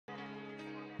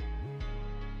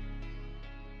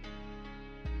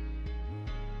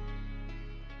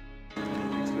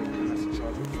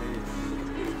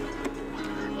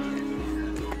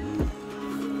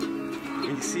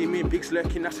You see me and Biggs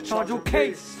lurking, that's a charge or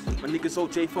case. My niggas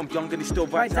OJ from young and he still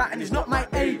rides out and he's not my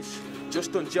age.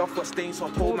 Just on jail for stains, so I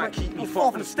told man keep me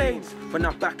far from the stains. When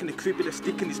I'm back in the crib with a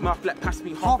stick in his mouth, like pass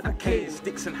me half of that cane.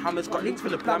 Sticks and hammers, got links for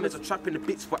the blammers, are trapping the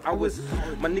bits for hours.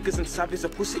 My niggas and savages are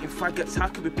pussy in faggots. How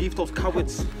can we beef those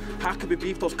cowards? How can we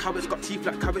beef those cowards? Got teeth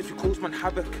like carrots, we cause man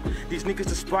havoc. These niggas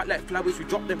just sprout like flowers, we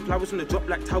drop them flowers when they drop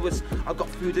like towers. I got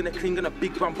food in a cling and a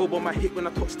big brown bob on my hip when I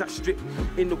touch that strip.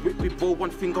 In the whip we roll, one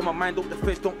thing on my mind, hope the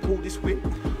feds don't pull this whip.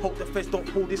 Hope the feds don't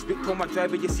pull this whip. Told my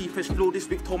driver, you see feds flow this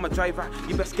whip. Told my driver,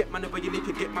 you best get man away, you need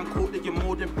to get man caught that you're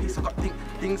more than piss. I got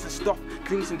things and stuff,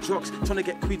 clings and drugs, trying to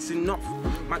get quids enough.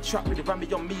 Man trap with the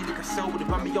rammy on me, like a cell with the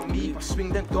rammy on me. If I swing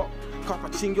then got, cop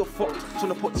a ching your fucked.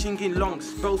 Trying to put ching in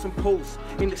lungs, bells and poles,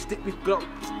 in the stick with gloves.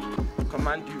 Come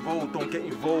man do roll, don't get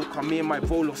involved. Come me and my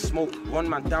roll of smoke, run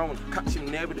man down, catch him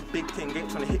there with a big thing, ain't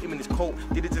trying to hit him in his coat.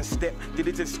 Diligent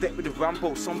step with the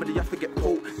Rambo. Somebody have to get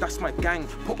pulled, that's my gang.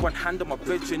 Put one hand on my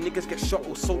brethren, niggas get shot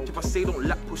or soaked. If I say don't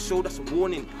lap or show, that's a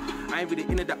warning. I ain't really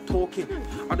into that talking,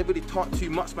 I don't really talk too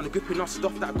much, man. I'm gripping on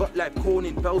stuff that I got like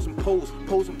corning. Bells and poles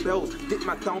and bells, dip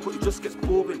man down but it just gets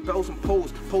boring. Bells and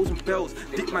poles and bells,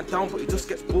 dip man down but it just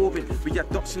gets boring. We had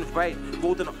ducks in the ride,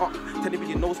 rolling it up,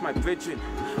 anybody knows my brethren.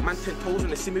 Man 10 toes when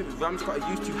they see me with rams, gotta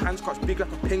use 2 hands, cause big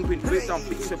like a penguin. Break down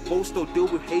bits and bows, still deal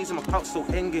with haze and my pouch still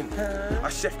hanging. I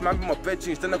chef man with my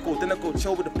bedrooms, then I go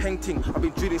chill with the painting. I've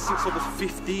been drilling since I was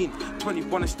 15,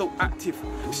 21 and still active.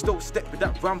 Still step with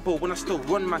that Rambo when I still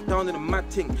run man down in a mad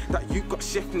thing. That you got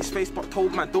chef in his face but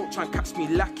told man don't try and catch me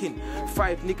lacking.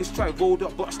 5 niggas try rolled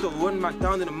up but I still run man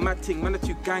down in a mad thing. Man, a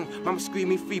 2 gang, man was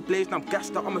screaming 3 blades, now I'm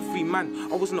gassed out, I'm a free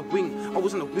man. I was on a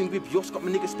wing with yours, got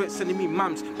my niggas spent sending me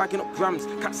mams, bagging up grams.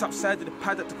 Cats outside of the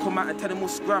pad had to come out and tell them all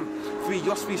scram. 3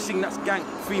 yoss, 3 sing, that's gang.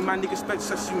 3 man niggas spent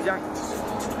session yang.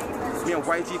 Me and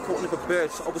YG caught another bird,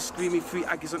 so I was screaming 3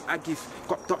 aggies on aggies.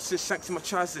 Got dots and shanks in my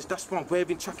trousers, that's why I'm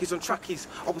wearing trackies on trackies.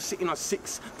 I was sitting on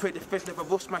 6, pray the feds never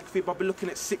rust my crib, I'll be looking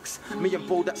at 6. Me and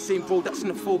bro, that same bro, that's in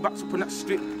the 4 backs up on that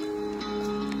strip.